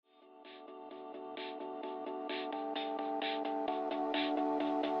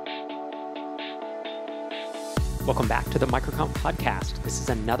Welcome back to the MicroConf podcast. This is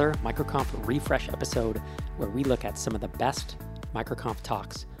another MicroConf refresh episode where we look at some of the best MicroConf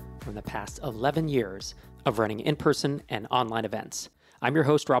talks from the past 11 years of running in-person and online events. I'm your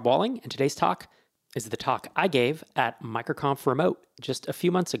host, Rob Walling, and today's talk is the talk I gave at MicroConf Remote just a few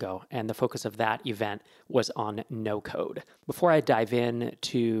months ago, and the focus of that event was on no-code. Before I dive in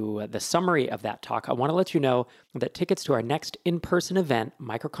to the summary of that talk, I want to let you know that tickets to our next in-person event,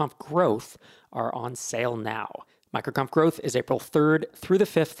 MicroConf Growth, are on sale now. MicroConf Growth is April 3rd through the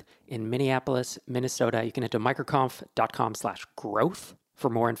 5th in Minneapolis, Minnesota. You can head to microconf.com/growth for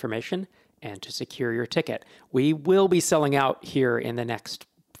more information and to secure your ticket. We will be selling out here in the next,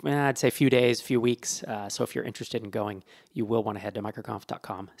 I'd say, few days, few weeks. So if you're interested in going, you will want to head to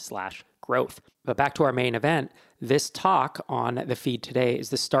microconf.com/growth. But back to our main event, this talk on the feed today is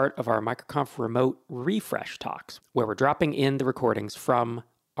the start of our MicroConf Remote refresh talks, where we're dropping in the recordings from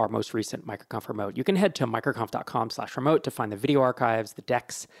our most recent MicroConf Remote. You can head to microconf.com/remote to find the video archives, the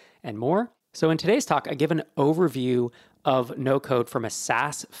decks, and more. So in today's talk, I give an overview of no-code from a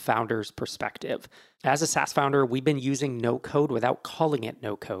SaaS founder's perspective. As a SaaS founder, we've been using no-code without calling it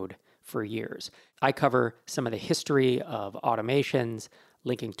no-code for years. I cover some of the history of automations,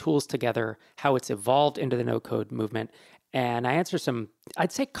 linking tools together, how it's evolved into the no-code movement, and I answer some,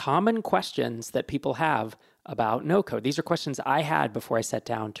 I'd say, common questions that people have about no-code. These are questions I had before I sat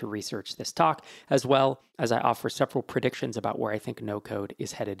down to research this talk, as well as I offer several predictions about where I think no-code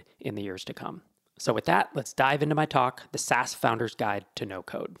is headed in the years to come. So with that, let's dive into my talk, The SaaS Founder's Guide to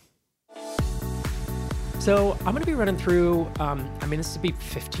No-Code. So I'm going to be running through, this will be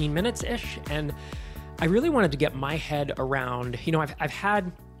 15 minutes-ish, and I really wanted to get my head around, I've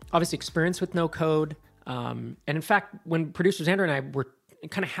had, obviously, experience with no-code, and in fact, when producer Xander and I were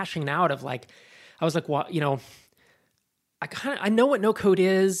kind of hashing out of I was like, well, I know what no code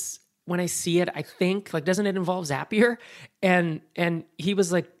is when I see it. I think, doesn't it involve Zapier? And he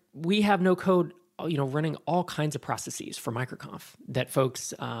was like, we have no code, running all kinds of processes for MicroConf that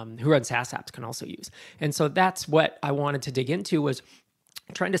folks who run SaaS apps can also use. And so that's what I wanted to dig into, was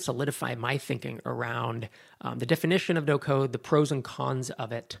trying to solidify my thinking around the definition of no code, the pros and cons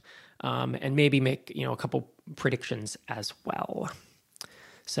of it, and maybe make a couple predictions as well.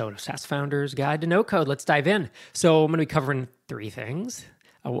 So, SaaS Founder's Guide to No Code. Let's dive in. So I'm going to be covering three things.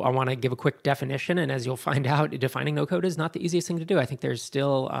 I want to give a quick definition, and as you'll find out, defining no code is not the easiest thing to do. I think there's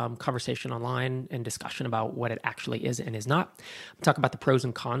still conversation online and discussion about what it actually is and is not. I'll talk about the pros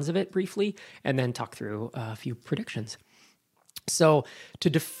and cons of it briefly, and then talk through a few predictions. So to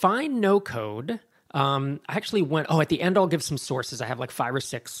define no code, I actually at the end, I'll give some sources. I have 5 or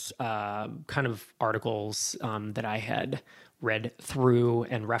 6 kind of articles that I had read through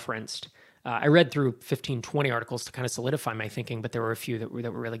and referenced. I read through 15, 20 articles to kind of solidify my thinking, but there were a few that were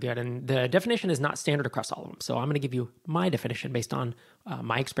really good. And the definition is not standard across all of them. So I'm going to give you my definition based on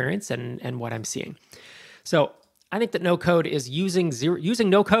my experience and what I'm seeing. So I think that no code is using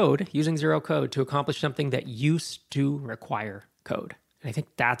zero code to accomplish something that used to require code. And I think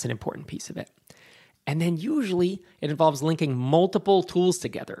that's an important piece of it. And then usually it involves linking multiple tools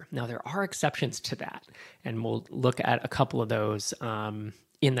together. Now, there are exceptions to that, and we'll look at a couple of those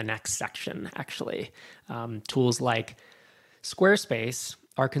in the next section, actually. Tools like Squarespace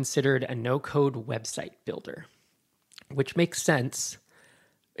are considered a no-code website builder, which makes sense.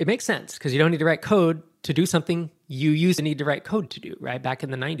 It makes sense because you don't need to write code to do something you used to need to write code to do, right? Back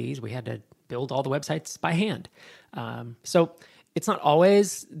in the 90s, we had to build all the websites by hand. So it's not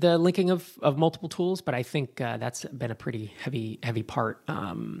always the linking of multiple tools, but I think that's been a pretty heavy part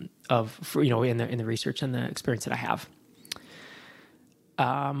in the research and the experience that I have.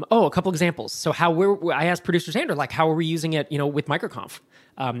 A couple examples. So I asked producer Xander, how are we using it, with MicroConf?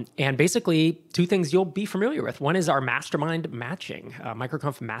 And basically 2 things you'll be familiar with. One is our mastermind matching.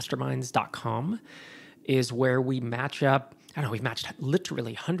 MicroConfMasterminds.com is where we match up. We've matched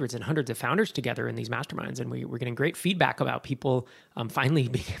literally hundreds and hundreds of founders together in these masterminds, and we're getting great feedback about people finally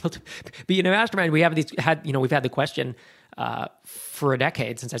being able to be in a mastermind. We've had the question for a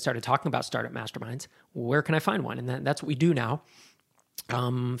decade since I started talking about startup masterminds. Where can I find one? And that's what we do now.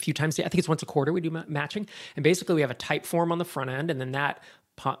 A few times, I think it's once a quarter we do matching, and basically we have a type form on the front end, and then that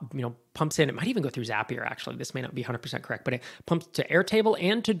pumps in. It might even go through Zapier, actually. This may not be 100% correct, but it pumps to Airtable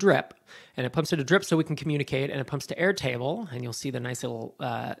and to Drip. And it pumps to Drip so we can communicate, and it pumps to Airtable, and you'll see the nice little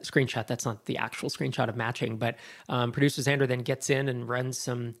screenshot. That's not the actual screenshot of matching, but producer Xander then gets in and runs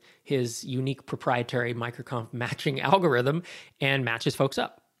his unique proprietary MicroConf matching algorithm and matches folks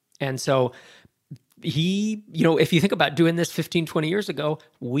up. And so he, if you think about doing this 15, 20 years ago,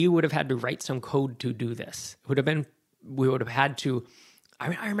 we would have had to write some code to do this. We would have had to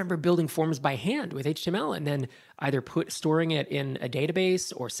I remember building forms by hand with HTML and then either storing it in a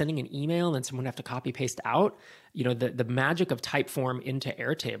database or sending an email and then someone would have to copy paste out. The magic of Typeform into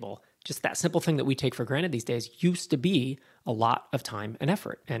Airtable, just that simple thing that we take for granted these days, used to be a lot of time and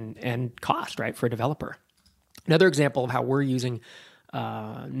effort and cost, right, for a developer. Another example of how we're using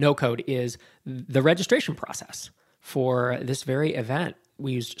no code is the registration process for this very event.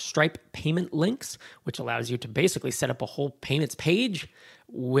 We used Stripe payment links, which allows you to basically set up a whole payments page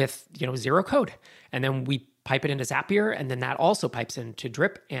with zero code. And then we pipe it into Zapier, and then that also pipes into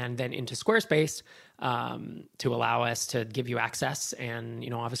Drip and then into Squarespace to allow us to give you access. And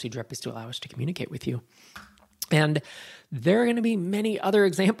obviously Drip is to allow us to communicate with you. And there are going to be many other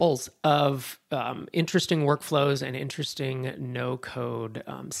examples of interesting workflows and interesting no-code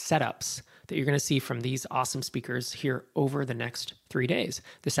setups that you're going to see from these awesome speakers here over the next 3 days.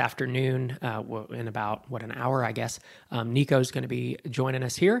 This afternoon, in about, an hour, I guess, Nico's going to be joining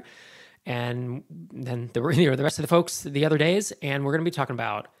us here. And then the rest of the folks the other days. And we're going to be talking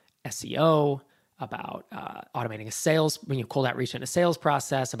about SEO, about automating a sales, cold outreach in a sales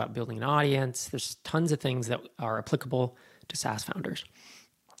process, about building an audience. There's tons of things that are applicable to SaaS founders.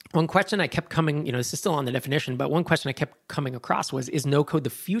 One question I kept coming, this is still on the definition, but one question I kept coming across was, is no code the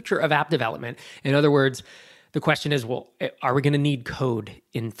future of app development? In other words, the question is, well, are we going to need code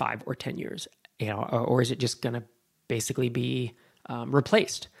in 5 or 10 years? Or is it just going to basically be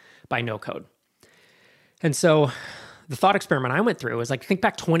replaced by no code? And so the thought experiment I went through was think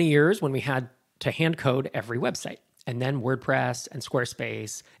back 20 years when we had to hand code every website. And then WordPress and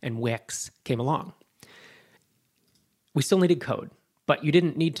Squarespace and Wix came along. We still needed code, but you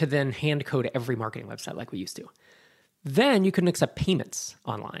didn't need to then hand code every marketing website like we used to. Then you couldn't accept payments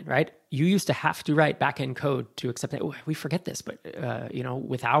online, right? You used to have to write backend code to accept it. Oh, we forget this, but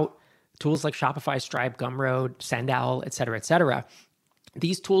without tools like Shopify, Stripe, Gumroad, Sendowl, et cetera,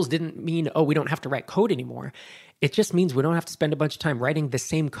 these tools didn't mean, we don't have to write code anymore. It just means we don't have to spend a bunch of time writing the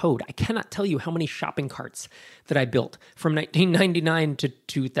same code. I cannot tell you how many shopping carts that I built from 1999 to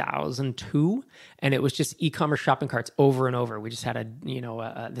 2002, and it was just e-commerce shopping carts over and over. We just had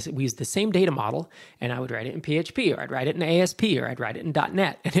we used the same data model, and I would write it in PHP, or I'd write it in ASP, or I'd write it in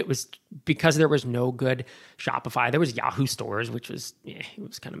 .NET, and it was because there was no good Shopify. There was Yahoo stores, which was it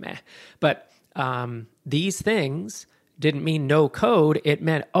was kind of meh, but these things didn't mean no code. It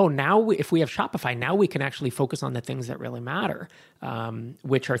meant, now if we have Shopify, now we can actually focus on the things that really matter,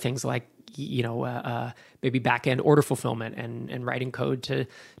 which are things like, maybe back-end order fulfillment and writing code to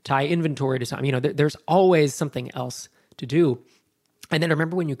tie inventory to something. There's always something else to do. And then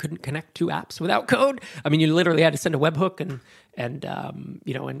remember when you couldn't connect 2 apps without code? You literally had to send a webhook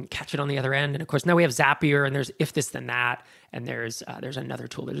and catch it on the other end. And of course, now we have Zapier, and there's If This Then That, and there's another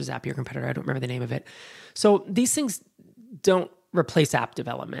tool. There's a Zapier competitor. I don't remember the name of it. So these things don't replace app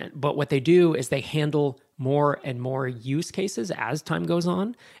development, but what they do is they handle more and more use cases as time goes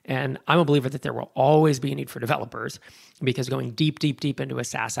on. And I'm a believer that there will always be a need for developers, because going deep into a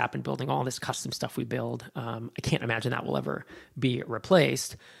SaaS app and building all this custom stuff we build, I can't imagine that will ever be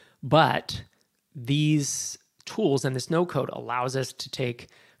replaced. But these tools and this no code allows us to take,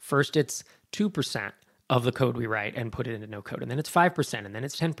 first it's 2% of the code we write and put it into no code. And then it's 5%, and then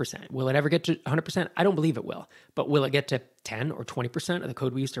it's 10%. Will it ever get to 100%? I don't believe it will. But will it get to 10 or 20% of the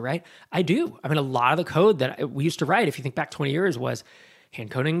code we used to write? I do. A lot of the code that we used to write, if you think back 20 years, was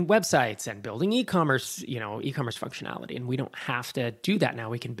hand coding websites and building e-commerce, e-commerce functionality. And we don't have to do that now.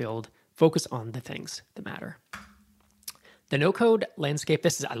 We can focus on the things that matter. The no-code landscape,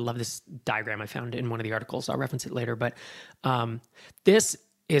 I love this diagram I found in one of the articles. I'll reference it later. But this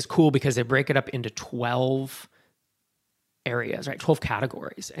is cool because they break it up into 12 areas, right? 12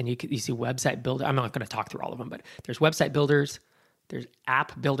 categories. And you see website builder. I'm not going to talk through all of them, but there's website builders, there's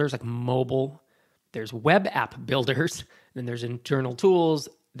app builders like mobile, there's web app builders, then there's internal tools,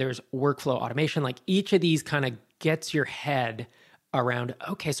 there's workflow automation. Like each of these kind of gets your head around,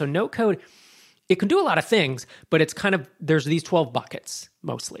 okay, so no code, it can do a lot of things, but it's there's these 12 buckets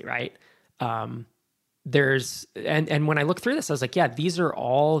mostly, right? And when I look through this, I was like, yeah, these are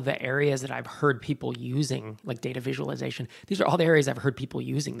all the areas that I've heard people using, like data visualization. These are all the areas I've heard people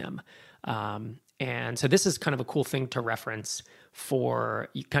using them. And so this is kind of a cool thing to reference for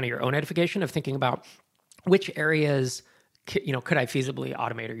kind of your own edification of thinking about which areas, could I feasibly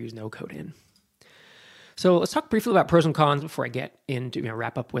automate or use no code in. So let's talk briefly about pros and cons before I get into,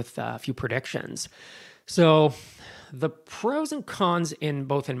 wrap up with a few predictions. So the pros and cons in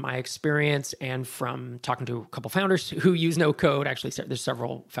my experience and from talking to a couple founders who use no code, actually there's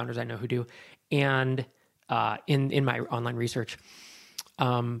several founders I know who do, and in my online research,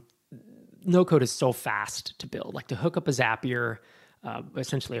 no code is so fast to build. Like to hook up a Zapier,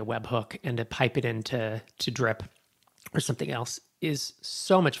 essentially a webhook, and to pipe it into Drip or something else is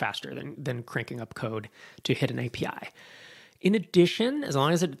so much faster than cranking up code to hit an API. In addition, as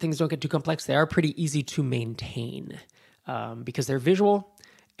long as things don't get too complex, they are pretty easy to maintain because they're visual,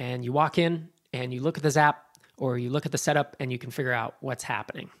 and you walk in and you look at the Zap or you look at the setup and you can figure out what's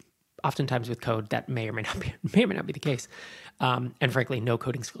happening. Oftentimes with code, that may or may not be the case. And frankly, no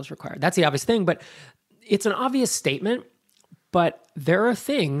coding skills required. That's the obvious thing, but it's an obvious statement. But there are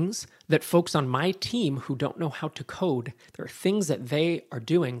things that folks on my team who don't know how to code, there are things that they are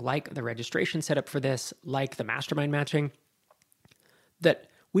doing, like the registration setup for this, like the mastermind matching, that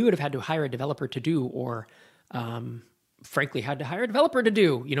we would have had to hire a developer to do, or frankly, had to hire a developer to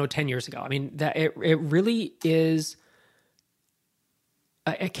do, 10 years ago. I mean, that it really is,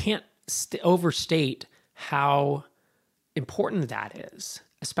 I can't overstate how important that is,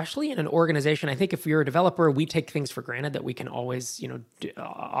 especially in an organization. I think if you're a developer, we take things for granted that we can always,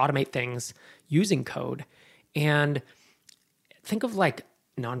 automate things using code. And think of like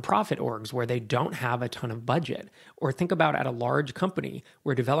nonprofit orgs where they don't have a ton of budget, or think about at a large company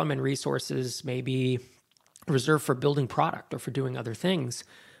where development resources may be reserved for building product or for doing other things,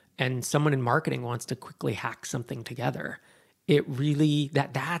 and someone in marketing wants to quickly hack something together. It really,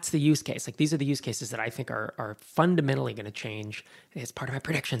 that's the use case. Like, these are the use cases that I think are fundamentally going to change. It's part of my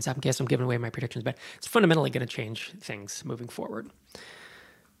predictions. I guess I'm giving away my predictions, but it's fundamentally going to change things moving forward.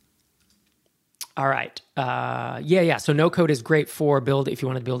 All right. So no code is great for if you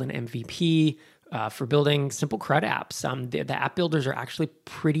want to build an MVP, for building simple CRUD apps. The app builders are actually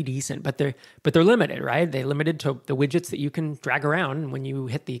pretty decent, but they're limited, right? They're limited to the widgets that you can drag around. And when you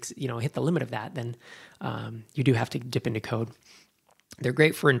hit the limit of that, then you do have to dip into code. They're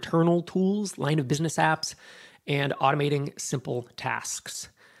great for internal tools, line of business apps, and automating simple tasks,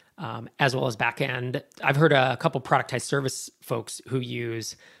 as well as backend. I've heard a couple productized service folks who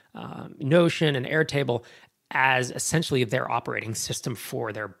use Notion and Airtable as essentially their operating system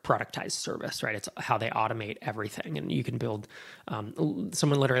for their productized service, right? It's how they automate everything. And you can build,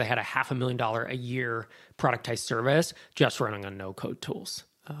 someone literally had a $500,000 a year productized service just running on no-code tools,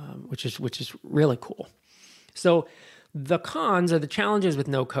 which is really cool. So the cons or the challenges with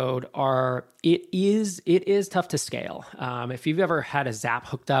no code are it is tough to scale. If you've ever had a Zap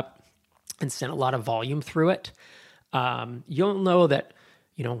hooked up and sent a lot of volume through it, you'll know that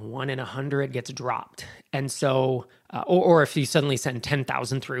 1 in 100 gets dropped. And so, or if you suddenly send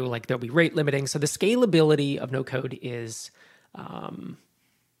 10,000 through, like, there'll be rate limiting. So the scalability of no code is,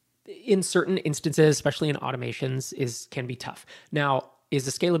 in certain instances, especially in automations, can be tough. Now, is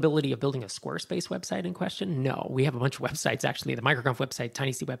the scalability of building a Squarespace website in question? No, we have a bunch of websites. Actually, the Microconf website,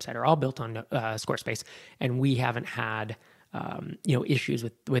 TinySeed website are all built on Squarespace, and we haven't had issues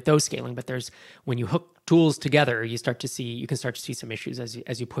with those scaling. But when you hook tools together, you can start to see some issues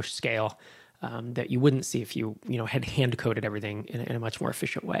as you push scale that you wouldn't see if you had hand coded everything in a much more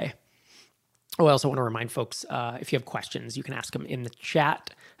efficient way. Oh, I also want to remind folks, if you have questions, you can ask them in the chat.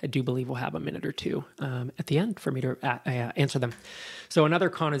 I do believe we'll have a minute or two at the end for me to answer them. So another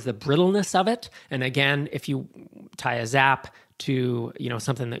con is the brittleness of it. And again, if you tie a Zap to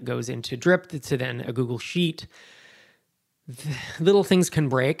something that goes into Drip to then a Google Sheet, little things can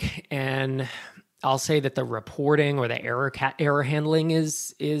break. And I'll say that the reporting or the error handling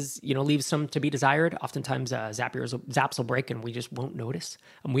is leaves some to be desired. Oftentimes, Zaps will break and we just won't notice.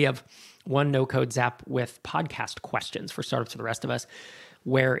 And we have one no-code Zap with podcast questions for startups for the rest of us,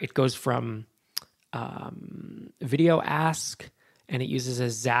 where it goes from video ask, and it uses a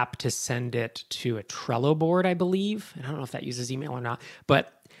Zap to send it to a Trello board, I believe. And I don't know if that uses email or not,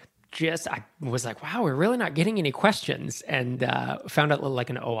 but I was like, wow, we're really not getting any questions, and found out like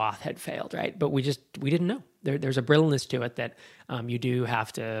an OAuth had failed, right? But we didn't know. There's a brittleness to it that you do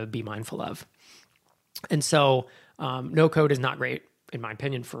have to be mindful of. And so no code is not great, in my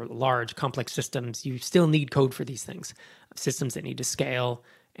opinion, for large, complex systems. You still need code for these things, systems that need to scale.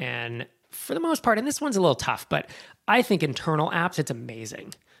 And for the most part, and this one's a little tough, but I think internal apps, it's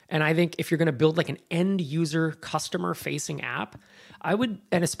amazing. And I think if you're going to build like an end user customer facing app, and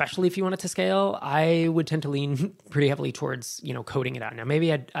especially if you want it to scale, I would tend to lean pretty heavily towards, coding it out. Now,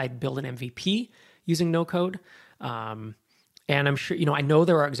 maybe I'd build an MVP using no code. And I'm sure, I know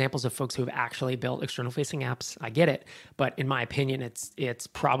there are examples of folks who have actually built external facing apps. I get it. But in my opinion, it's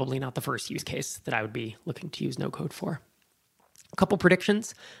probably not the first use case that I would be looking to use no code for. A couple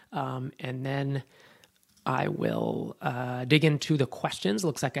predictions. And then I will dig into the questions.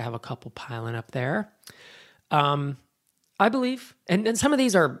 Looks like I have a couple piling up there. I believe, and some of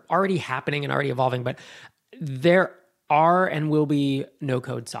these are already happening and already evolving, but there are and will be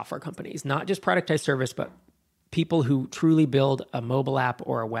no-code software companies, not just productized service, but people who truly build a mobile app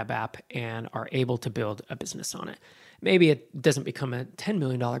or a web app and are able to build a business on it. Maybe it doesn't become a $10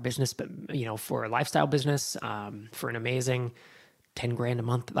 million business, but for a lifestyle business, for an amazing 10 grand a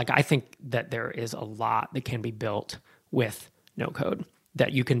month, like I think that there is a lot that can be built with no code,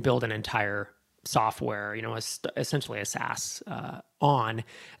 that you can build an entire software, essentially a SaaS on,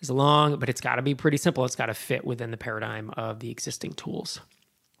 but it's got to be pretty simple. It's got to fit within the paradigm of the existing tools.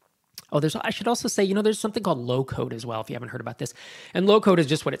 Oh, I should also say, there's something called low code as well, if you haven't heard about this. And low code is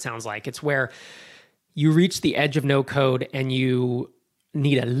just what it sounds like. It's where you reach the edge of no code and you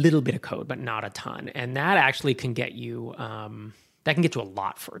need a little bit of code, but not a ton. And that actually can get you, a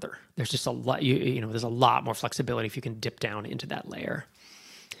lot further. There's just a lot, there's a lot more flexibility if you can dip down into that layer.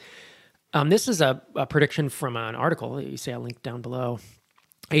 This is a prediction from an article. You see a link down below.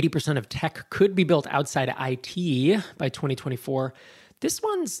 80% of tech could be built outside of IT by 2024. This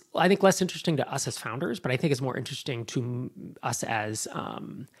one's, I think, less interesting to us as founders, but I think it's more interesting to us as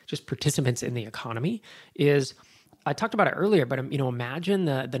just participants in the economy. I talked about it earlier, but imagine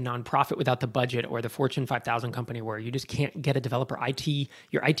the nonprofit without the budget, or the Fortune 5000 company where you just can't get a developer.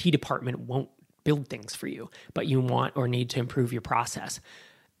 Your IT department won't build things for you, but you want or need to improve your process.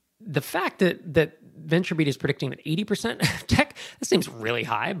 The fact that VentureBeat is predicting that 80% of tech, that seems really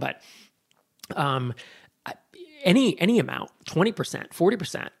high, but any amount, 20%,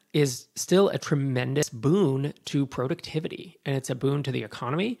 40%, is still a tremendous boon to productivity, and it's a boon to the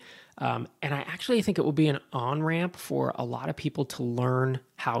economy. And I actually think it will be an on-ramp for a lot of people to learn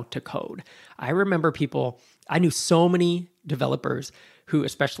how to code. I knew so many developers who,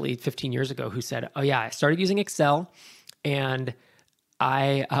 especially 15 years ago, who said, oh yeah, I started using Excel and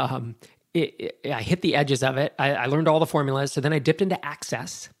I hit the edges of it. I learned all the formulas. So then I dipped into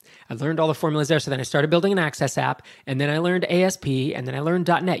Access. I learned all the formulas there. So then I started building an Access app, and then I learned ASP, and then I learned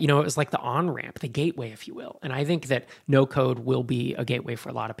 .NET. It was like the on-ramp, the gateway, if you will. And I think that no code will be a gateway for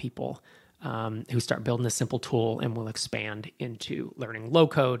a lot of people who start building a simple tool and will expand into learning low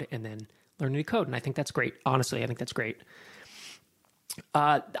code and then learning to code. And I think that's great. Honestly, I think that's great.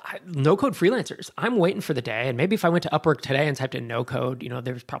 No code freelancers. I'm waiting for the day. And maybe if I went to Upwork today and typed in no code,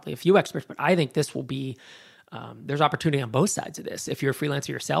 there's probably a few experts, but I think this will be, there's opportunity on both sides of this. If you're a freelancer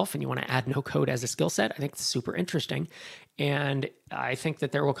yourself and you want to add no code as a skill set, I think it's super interesting. And I think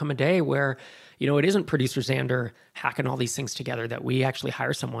that there will come a day where, it isn't producer Xander hacking all these things together, that we actually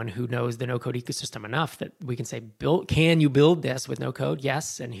hire someone who knows the no code ecosystem enough that we can say, can you build this with no code?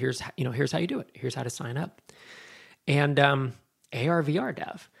 Yes. And here's how you do it. Here's how to sign up. And, AR, VR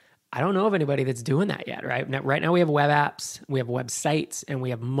dev. I don't know of anybody that's doing that yet, right? Right now we have web apps, we have websites, and we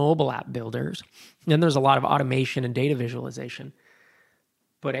have mobile app builders. And then there's a lot of automation and data visualization.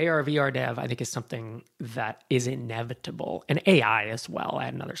 But AR, VR dev, I think, is something that is inevitable. And AI as well. I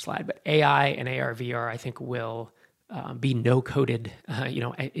had another slide. But AI and AR, VR, I think, will be no-coded,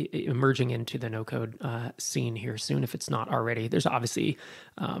 emerging into the no-code scene here soon, if it's not already. There's obviously,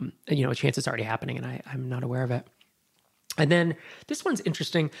 a chance it's already happening, and I'm not aware of it. And then this one's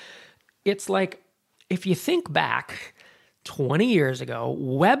interesting. It's like, if you think back 20 years ago,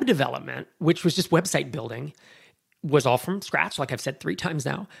 web development, which was just website building, was all from scratch, like I've said 3 times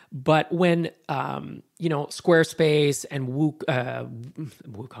now. But when, Squarespace and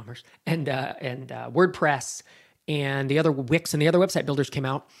WooCommerce and WordPress and the other Wix and the other website builders came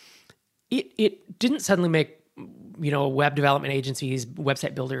out, it didn't suddenly make, web development agencies,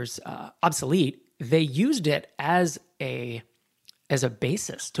 website builders obsolete. They used it as a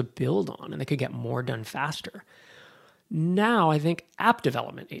basis to build on, and they could get more done faster. Now, I think app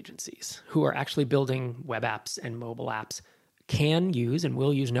development agencies who are actually building web apps and mobile apps can use and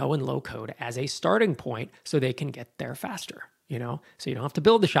will use no and low code as a starting point so they can get there faster. So you don't have to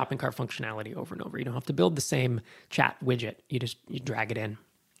build the shopping cart functionality over and over. You don't have to build the same chat widget. You drag it in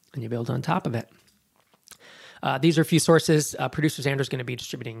and you build on top of it. These are a few sources. Producer Xander is going to be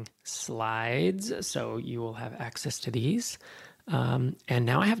distributing slides, so you will have access to these. And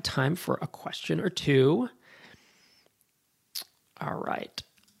now I have time for a question or two. All right.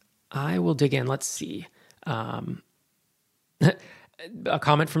 I will dig in. Let's see. A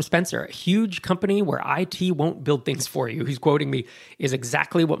comment from Spencer. A huge company where IT won't build things for you. He's quoting me, is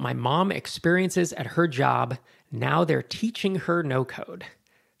exactly what my mom experiences at her job. Now they're teaching her no code.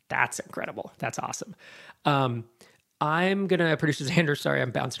 That's incredible. That's awesome. I'm going to, Producer Xander, sorry,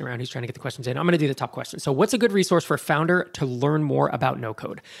 I'm bouncing around. He's trying to get the questions in. I'm going to do the top question. So what's a good resource for a founder to learn more about no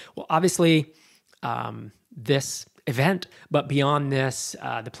code? Well, obviously, this event, but beyond this,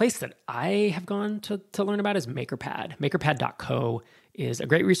 the place that I have gone to learn about is MakerPad. MakerPad.co is a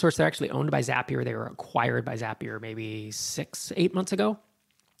great resource. They're actually owned by Zapier. They were acquired by Zapier maybe 6-8 months ago.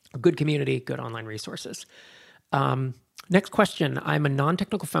 A good community, good online resources. Next question. I'm a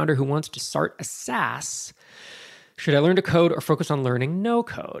non-technical founder who wants to start a SaaS. Should I learn to code or focus on learning no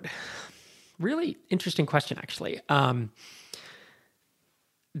code? Really interesting question, actually. There's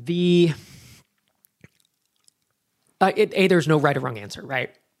no right or wrong answer,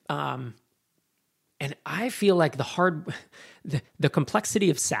 right? And I feel like the complexity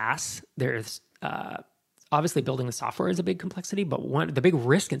of SaaS, there's obviously building the software is a big complexity, but the big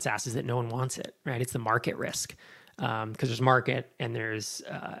risk in SaaS is that no one wants it, right? It's the market risk, because there's market and there's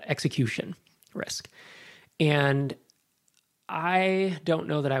execution risk. And I don't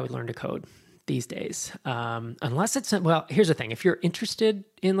know that I would learn to code these days, unless here's the thing. If you're interested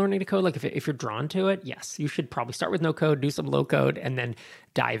in learning to code, like if you're drawn to it, yes, you should probably start with no code, do some low code, and then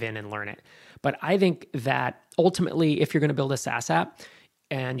dive in and learn it. But I think that ultimately, if you're going to build a SaaS app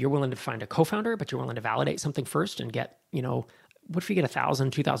and you're willing to find a co-founder, but you're willing to validate something first and get, what if you get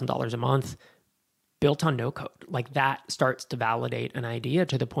 $1,000, $2,000 a month built on no code? Like that starts to validate an idea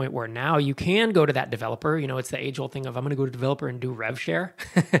to the point where now you can go to that developer. It's the age-old thing of I'm going to go to developer and do rev share.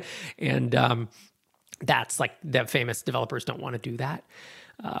 And that's like the famous developers don't want to do that.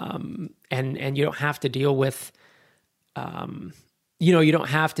 And you don't have to deal with, you don't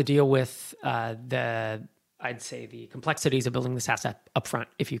have to deal with I'd say the complexities of building the SaaS app upfront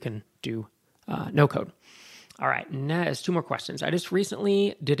if you can do no code. All right, there's 2 more questions. I just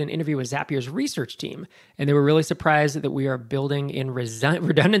recently did an interview with Zapier's research team, and they were really surprised that we are building in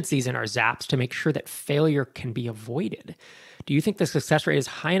redundancies in our Zaps to make sure that failure can be avoided. Do you think the success rate is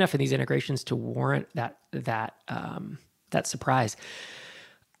high enough in these integrations to warrant that surprise?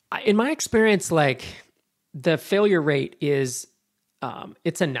 In my experience, like the failure rate is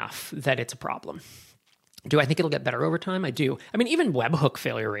it's enough that it's a problem. Do I think it'll get better over time? I do. I mean, even webhook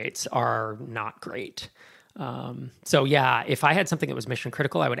failure rates are not great. So yeah, if I had something that was mission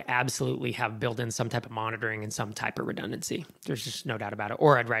critical, I would absolutely have built in some type of monitoring and some type of redundancy. There's just no doubt about it.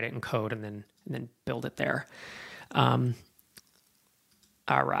 Or I'd write it in code and then build it there. All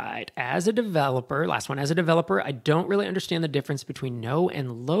right. As a developer, last one. As a developer, I don't really understand the difference between no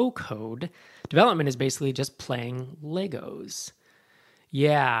and low code. Development is basically just playing Legos.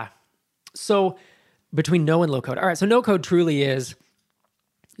 Yeah. So between no and low code. All right. So no code truly is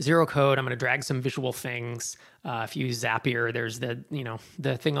zero code. I'm going to drag some visual things. If you use Zapier, there's the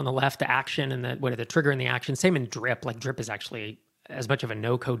thing on the left, the action, and the trigger and the action. Same in Drip. Like Drip is actually as much of a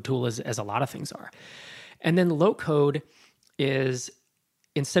no code tool as a lot of things are. And then low code is,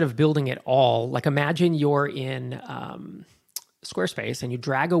 instead of building it all, like imagine you're in Squarespace and you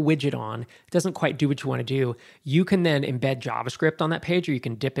drag a widget on, it doesn't quite do what you want to do. You can then embed JavaScript on that page, or you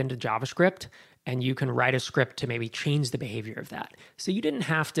can dip into JavaScript and you can write a script to maybe change the behavior of that. So you didn't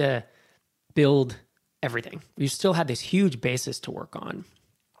have to build everything. You still had this huge basis to work on.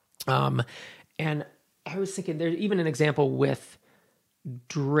 And I was thinking there's even an example with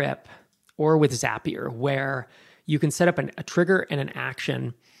Drip or with Zapier where you can set up a trigger and an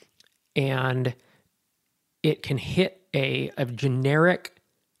action, and it can hit a generic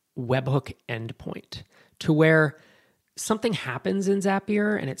webhook endpoint to where something happens in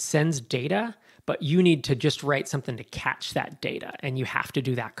Zapier and it sends data, but you need to just write something to catch that data. And you have to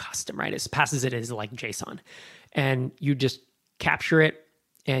do that custom, right? It passes it as like JSON. And you just capture it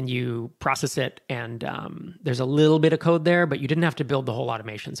and you process it. And there's a little bit of code there, but you didn't have to build the whole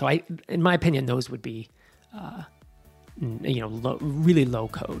automation. So in my opinion, those would be, really low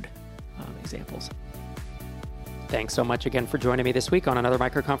code examples. Thanks so much again for joining me this week on another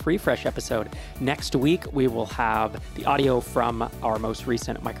MicroConf Refresh episode. Next week, we will have the audio from our most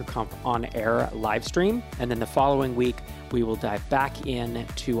recent MicroConf On Air live stream. And then the following week, we will dive back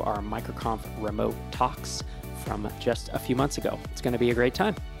into our MicroConf remote talks from just a few months ago. It's going to be a great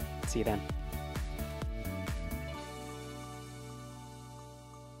time. See you then.